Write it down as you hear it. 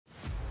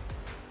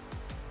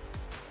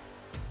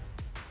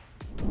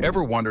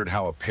Ever wondered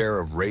how a pair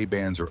of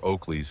Ray-Bans or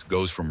Oakleys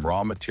goes from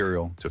raw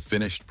material to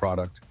finished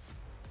product?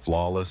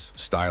 Flawless,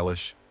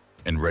 stylish,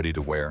 and ready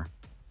to wear?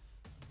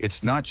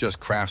 It's not just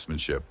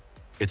craftsmanship,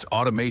 it's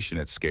automation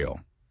at scale.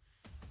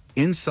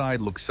 Inside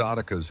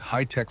Luxottica's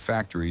high-tech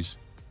factories,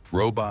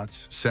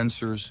 robots,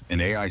 sensors,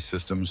 and AI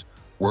systems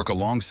work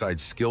alongside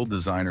skilled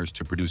designers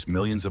to produce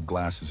millions of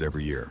glasses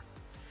every year,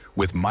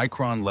 with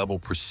micron-level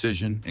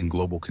precision and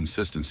global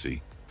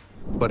consistency.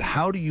 But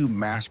how do you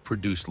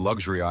mass-produce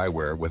luxury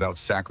eyewear without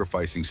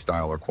sacrificing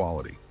style or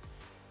quality?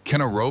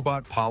 Can a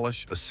robot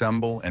polish,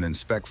 assemble, and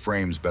inspect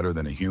frames better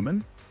than a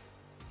human?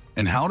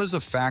 And how does a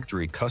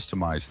factory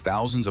customize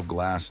thousands of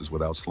glasses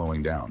without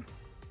slowing down?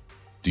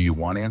 Do you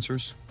want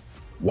answers?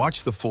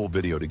 Watch the full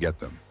video to get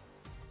them.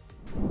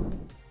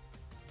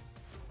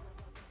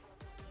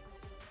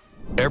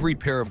 Every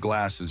pair of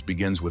glasses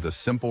begins with a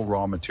simple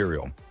raw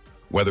material,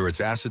 whether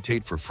it's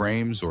acetate for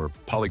frames or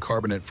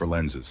polycarbonate for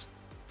lenses.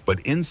 But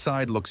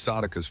inside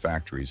Luxottica's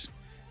factories,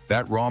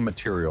 that raw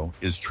material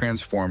is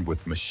transformed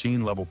with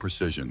machine-level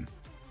precision.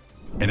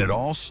 And it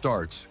all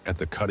starts at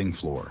the cutting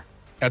floor.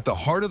 At the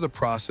heart of the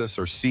process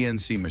are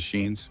CNC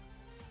machines,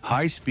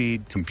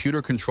 high-speed,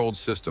 computer-controlled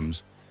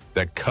systems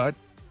that cut,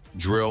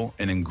 drill,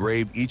 and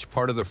engrave each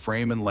part of the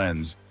frame and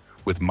lens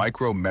with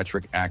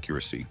micrometric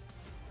accuracy.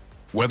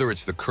 Whether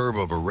it's the curve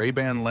of a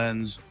Ray-Ban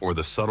lens or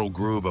the subtle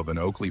groove of an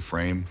Oakley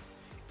frame,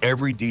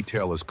 every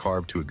detail is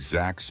carved to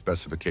exact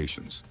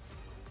specifications.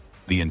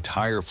 The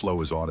entire flow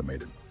is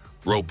automated.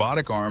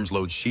 Robotic arms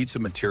load sheets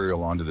of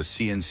material onto the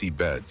CNC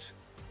beds,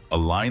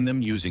 align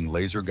them using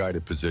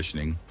laser-guided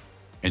positioning,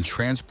 and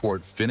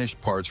transport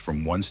finished parts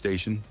from one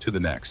station to the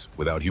next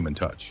without human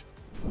touch.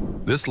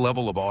 This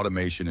level of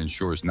automation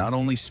ensures not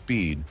only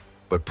speed,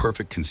 but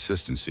perfect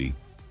consistency,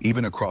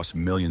 even across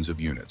millions of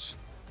units.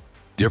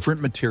 Different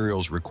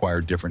materials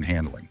require different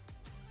handling.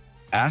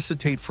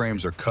 Acetate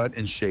frames are cut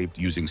and shaped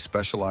using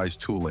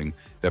specialized tooling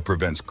that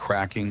prevents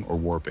cracking or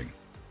warping.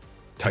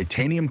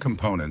 Titanium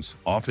components,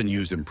 often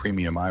used in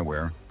premium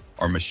eyewear,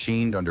 are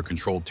machined under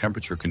controlled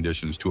temperature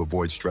conditions to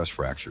avoid stress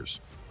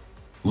fractures.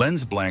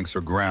 Lens blanks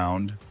are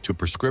ground to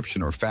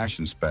prescription or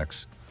fashion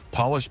specs,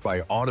 polished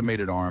by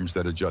automated arms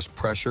that adjust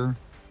pressure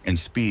and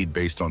speed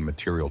based on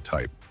material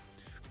type.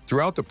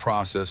 Throughout the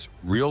process,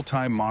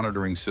 real-time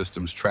monitoring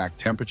systems track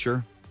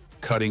temperature,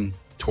 cutting,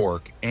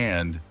 torque,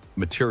 and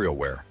material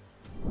wear.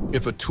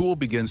 If a tool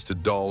begins to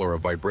dull or a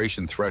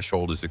vibration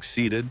threshold is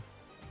exceeded,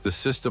 the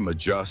system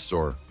adjusts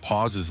or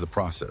pauses the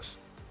process,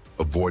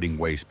 avoiding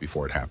waste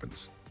before it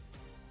happens.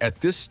 At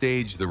this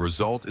stage, the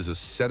result is a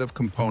set of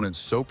components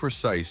so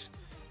precise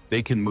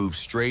they can move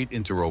straight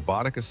into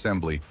robotic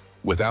assembly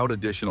without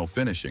additional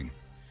finishing.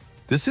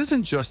 This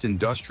isn't just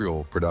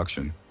industrial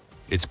production,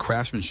 it's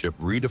craftsmanship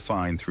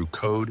redefined through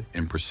code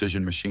and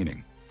precision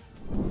machining.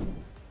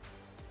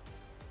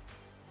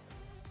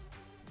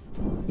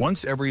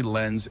 Once every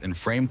lens and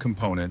frame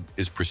component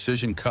is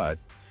precision cut,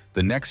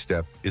 the next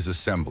step is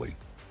assembly.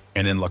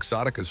 And in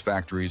Luxottica's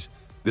factories,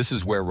 this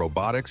is where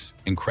robotics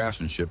and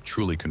craftsmanship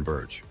truly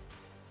converge.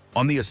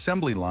 On the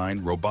assembly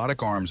line,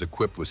 robotic arms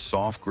equipped with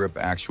soft grip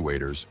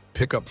actuators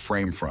pick up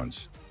frame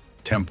fronts,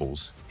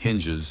 temples,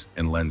 hinges,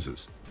 and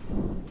lenses.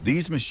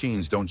 These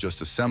machines don't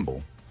just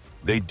assemble,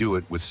 they do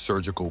it with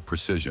surgical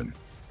precision.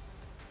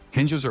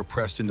 Hinges are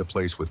pressed into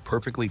place with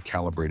perfectly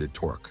calibrated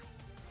torque.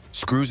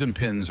 Screws and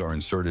pins are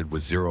inserted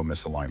with zero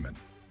misalignment.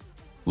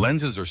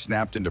 Lenses are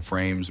snapped into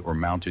frames or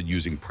mounted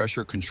using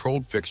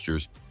pressure-controlled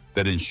fixtures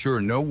that ensure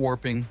no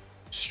warping,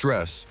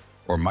 stress,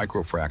 or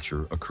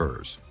microfracture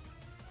occurs.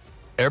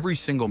 Every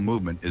single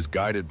movement is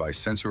guided by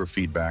sensor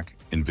feedback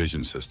and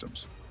vision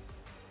systems.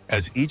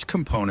 As each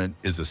component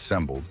is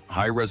assembled,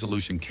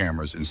 high-resolution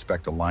cameras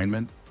inspect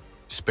alignment,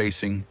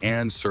 spacing,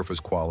 and surface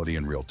quality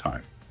in real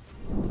time.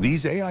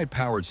 These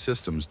AI-powered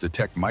systems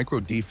detect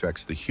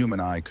micro-defects the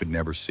human eye could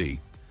never see,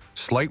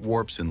 slight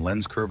warps in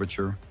lens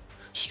curvature,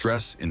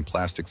 stress in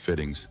plastic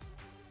fittings,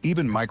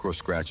 even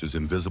micro-scratches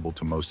invisible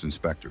to most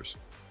inspectors.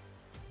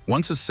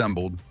 Once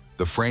assembled,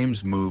 the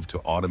frames move to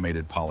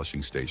automated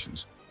polishing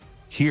stations.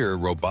 Here,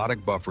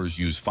 robotic buffers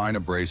use fine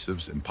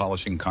abrasives and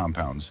polishing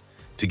compounds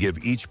to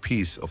give each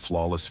piece a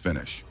flawless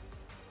finish.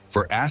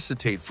 For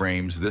acetate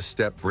frames, this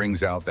step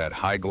brings out that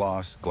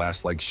high-gloss,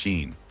 glass-like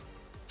sheen.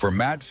 For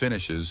matte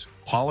finishes,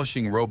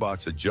 polishing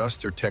robots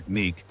adjust their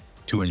technique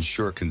to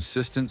ensure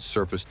consistent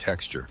surface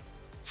texture,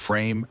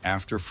 frame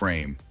after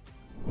frame,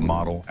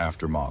 model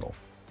after model.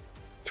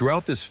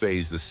 Throughout this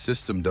phase, the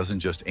system doesn't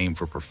just aim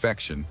for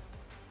perfection,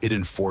 it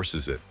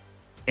enforces it.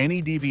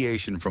 Any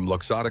deviation from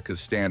Luxottica's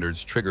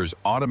standards triggers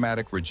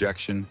automatic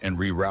rejection and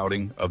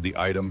rerouting of the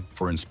item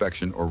for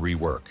inspection or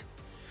rework.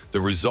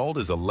 The result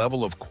is a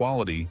level of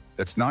quality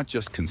that's not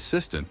just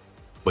consistent,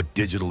 but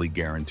digitally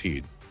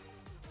guaranteed.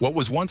 What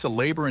was once a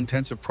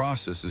labor-intensive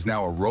process is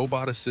now a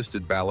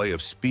robot-assisted ballet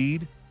of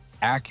speed,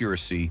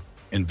 accuracy,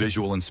 and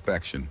visual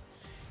inspection,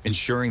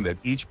 ensuring that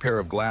each pair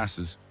of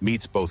glasses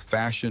meets both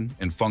fashion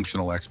and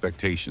functional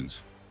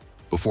expectations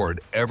before it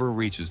ever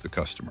reaches the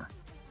customer.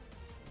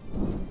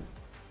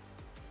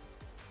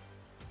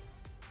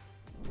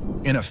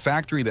 In a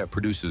factory that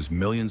produces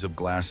millions of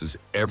glasses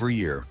every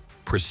year,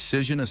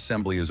 precision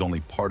assembly is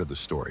only part of the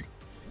story.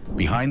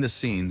 Behind the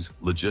scenes,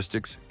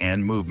 logistics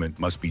and movement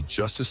must be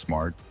just as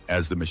smart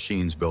as the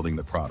machines building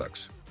the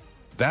products.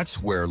 That's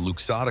where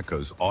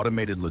Luxottica's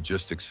automated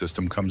logistics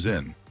system comes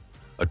in.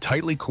 A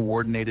tightly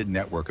coordinated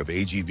network of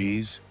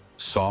AGVs,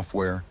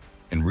 software,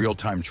 and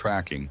real-time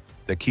tracking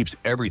that keeps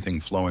everything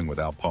flowing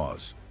without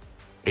pause.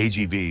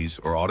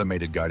 AGVs, or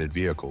automated guided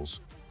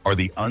vehicles, are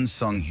the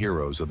unsung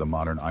heroes of the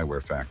modern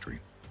eyewear factory.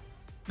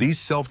 These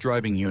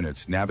self-driving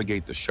units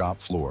navigate the shop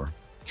floor,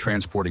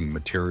 transporting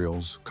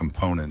materials,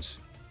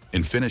 components,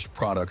 and finished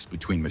products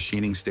between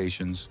machining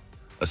stations,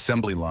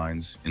 assembly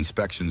lines,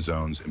 inspection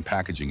zones, and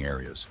packaging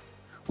areas,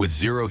 with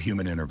zero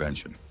human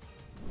intervention.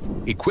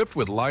 Equipped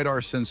with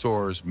LiDAR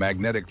sensors,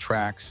 magnetic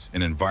tracks,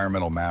 and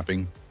environmental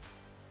mapping,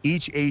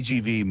 each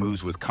AGV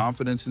moves with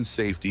confidence and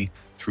safety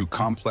through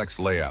complex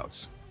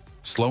layouts,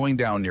 slowing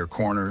down near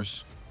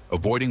corners,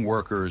 avoiding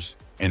workers,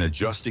 and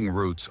adjusting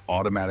routes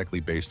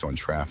automatically based on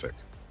traffic.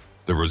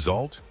 The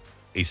result?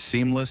 A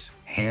seamless,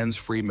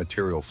 hands-free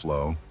material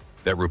flow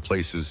that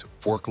replaces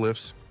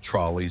forklifts,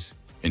 trolleys,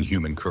 and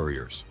human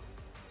couriers.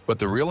 But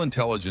the real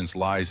intelligence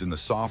lies in the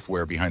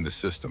software behind the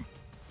system.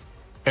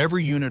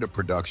 Every unit of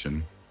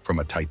production, from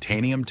a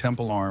titanium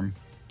temple arm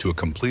to a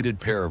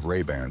completed pair of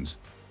Ray-Bans,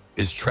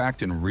 is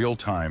tracked in real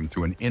time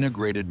through an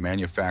integrated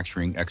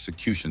manufacturing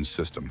execution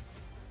system,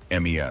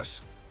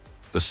 MES.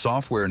 The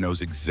software knows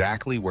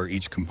exactly where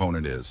each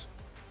component is,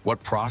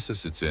 what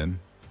process it's in,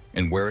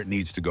 and where it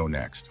needs to go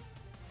next.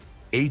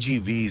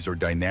 AGVs are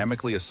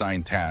dynamically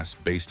assigned tasks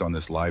based on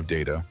this live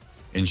data,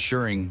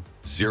 ensuring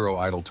zero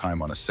idle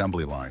time on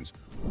assembly lines,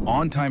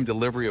 on-time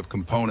delivery of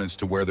components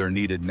to where they're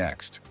needed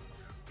next,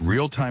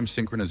 real-time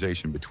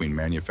synchronization between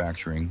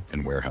manufacturing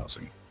and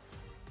warehousing.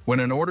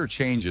 When an order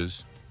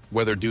changes,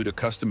 whether due to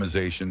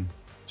customization,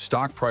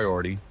 stock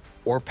priority,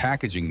 or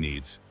packaging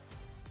needs,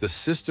 the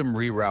system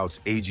reroutes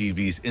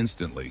AGVs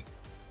instantly,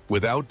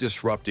 without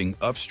disrupting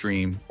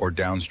upstream or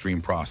downstream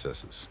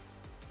processes.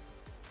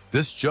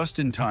 This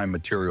just-in-time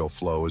material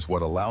flow is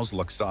what allows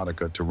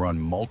Luxottica to run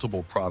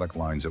multiple product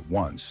lines at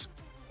once,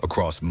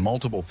 across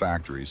multiple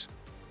factories,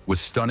 with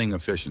stunning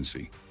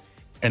efficiency.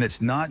 And it's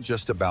not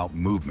just about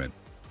movement.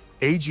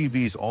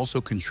 AGVs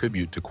also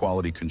contribute to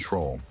quality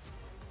control.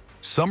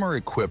 Some are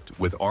equipped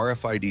with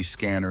RFID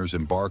scanners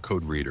and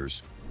barcode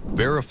readers,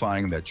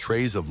 verifying that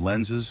trays of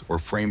lenses or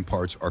frame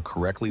parts are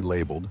correctly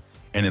labeled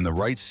and in the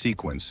right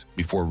sequence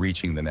before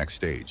reaching the next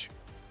stage.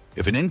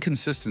 If an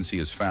inconsistency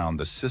is found,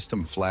 the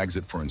system flags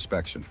it for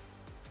inspection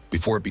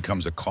before it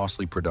becomes a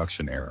costly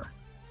production error.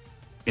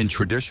 In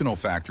traditional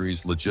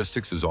factories,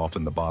 logistics is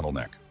often the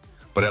bottleneck,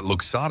 but at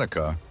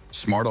Luxottica,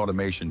 smart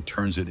automation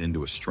turns it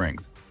into a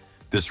strength.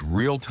 This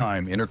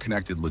real-time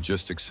interconnected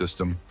logistics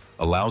system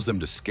allows them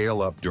to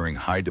scale up during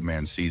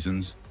high-demand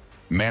seasons,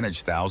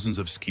 manage thousands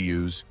of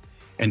SKUs,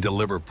 and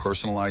deliver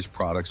personalized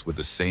products with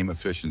the same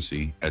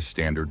efficiency as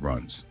standard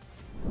runs.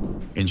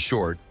 In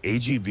short,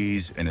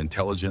 AGVs and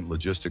intelligent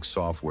logistics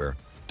software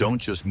don't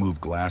just move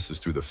glasses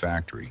through the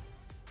factory.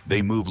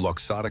 They move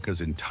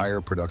Luxottica's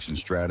entire production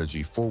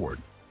strategy forward.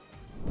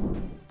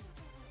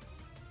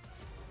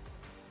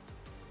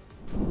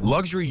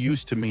 Luxury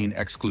used to mean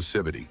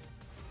exclusivity,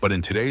 but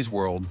in today's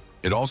world,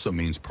 it also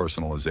means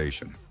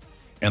personalization.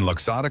 And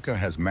Luxottica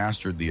has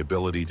mastered the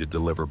ability to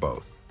deliver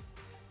both.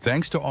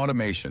 Thanks to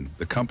automation,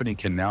 the company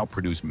can now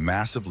produce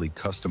massively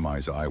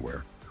customized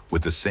eyewear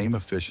with the same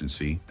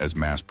efficiency as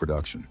mass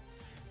production.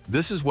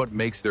 This is what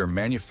makes their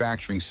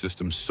manufacturing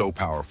system so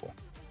powerful.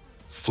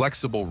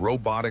 Flexible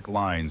robotic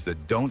lines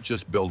that don't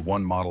just build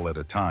one model at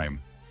a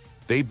time,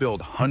 they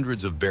build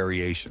hundreds of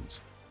variations,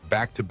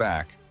 back to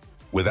back,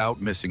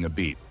 without missing a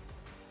beat.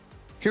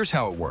 Here's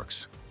how it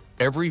works.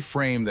 Every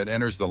frame that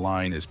enters the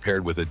line is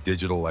paired with a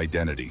digital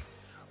identity,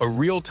 a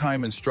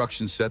real-time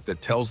instruction set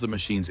that tells the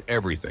machines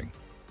everything: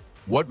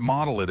 what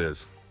model it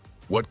is,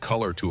 what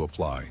color to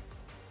apply,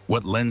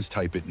 what lens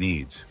type it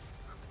needs,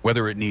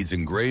 whether it needs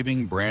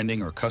engraving,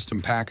 branding, or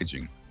custom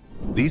packaging.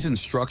 These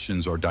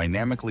instructions are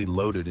dynamically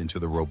loaded into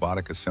the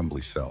robotic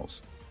assembly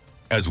cells.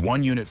 As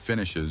one unit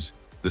finishes,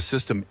 the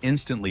system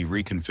instantly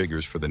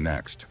reconfigures for the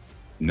next.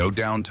 No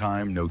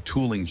downtime, no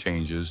tooling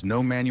changes,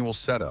 no manual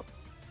setup.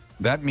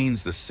 That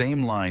means the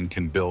same line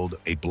can build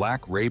a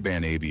black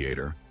Ray-Ban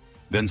aviator,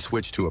 then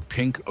switch to a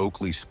pink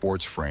Oakley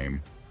sports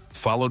frame,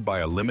 followed by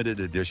a limited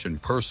edition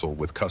Purcell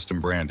with custom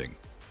branding,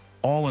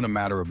 all in a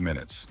matter of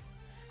minutes.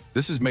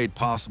 This is made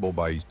possible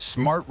by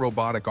smart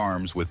robotic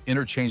arms with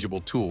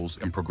interchangeable tools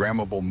and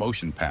programmable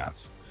motion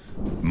paths,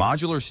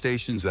 modular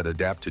stations that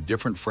adapt to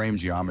different frame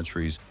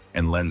geometries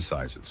and lens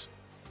sizes,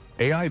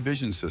 AI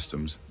vision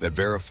systems that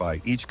verify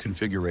each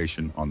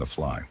configuration on the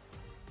fly.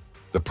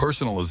 The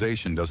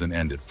personalization doesn't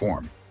end at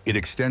form. It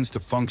extends to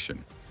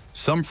function.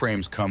 Some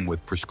frames come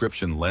with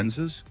prescription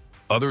lenses,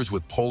 others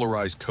with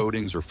polarized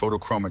coatings or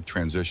photochromic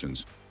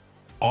transitions.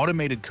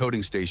 Automated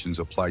coating stations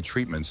apply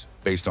treatments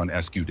based on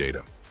SKU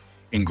data.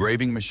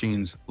 Engraving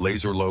machines,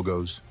 laser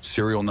logos,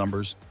 serial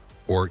numbers,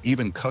 or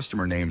even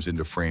customer names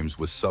into frames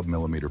with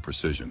sub-millimeter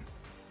precision.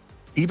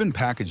 Even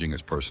packaging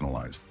is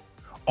personalized.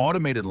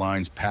 Automated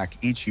lines pack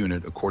each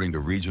unit according to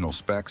regional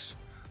specs,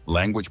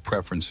 language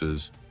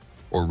preferences,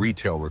 or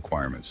retail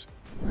requirements,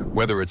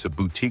 whether it's a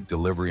boutique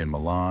delivery in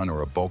Milan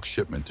or a bulk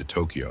shipment to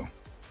Tokyo.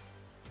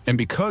 And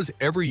because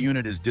every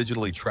unit is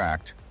digitally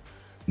tracked,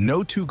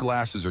 no two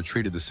glasses are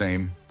treated the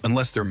same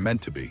unless they're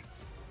meant to be.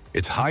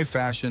 It's high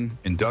fashion,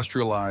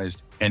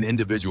 industrialized, and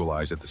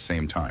individualized at the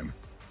same time.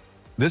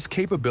 This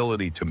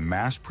capability to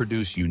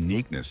mass-produce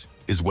uniqueness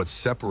is what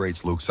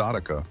separates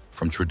Luxottica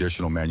from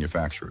traditional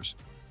manufacturers.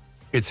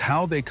 It's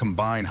how they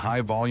combine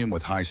high volume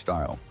with high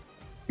style,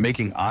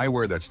 making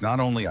eyewear that's not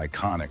only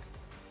iconic,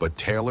 but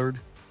tailored,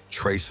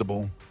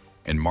 traceable,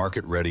 and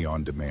market-ready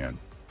on demand.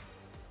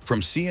 From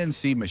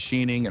CNC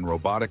machining and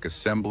robotic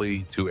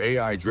assembly to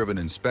AI-driven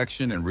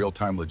inspection and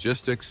real-time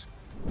logistics,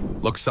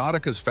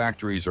 Luxottica's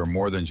factories are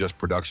more than just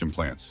production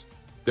plants.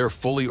 They're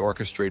fully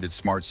orchestrated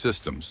smart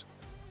systems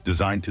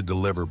designed to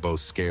deliver both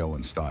scale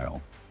and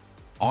style.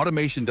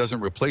 Automation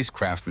doesn't replace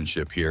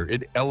craftsmanship here,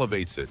 it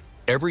elevates it.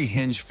 Every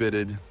hinge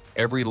fitted,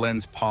 every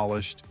lens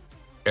polished,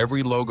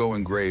 every logo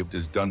engraved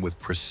is done with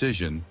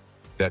precision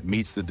that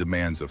meets the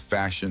demands of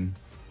fashion,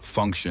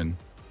 function,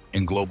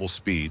 and global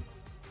speed,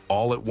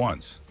 all at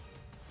once.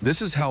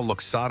 This is how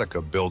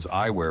Luxottica builds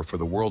eyewear for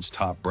the world's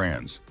top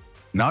brands,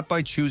 not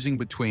by choosing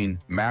between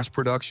mass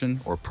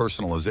production or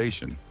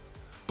personalization,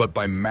 but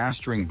by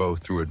mastering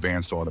both through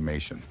advanced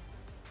automation.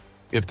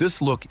 If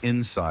this look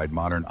inside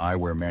modern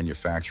eyewear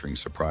manufacturing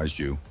surprised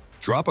you,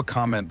 drop a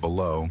comment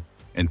below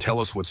and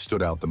tell us what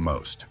stood out the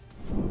most.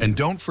 And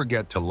don't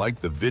forget to like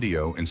the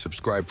video and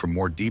subscribe for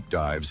more deep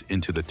dives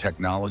into the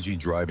technology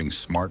driving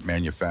smart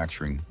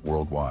manufacturing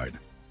worldwide.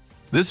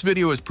 This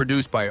video is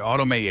produced by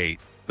Automate8,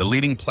 the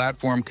leading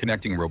platform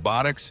connecting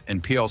robotics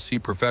and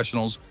PLC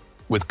professionals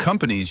with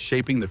companies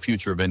shaping the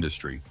future of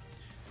industry.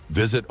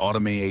 Visit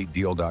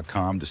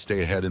automate8deal.com to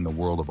stay ahead in the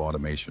world of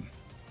automation.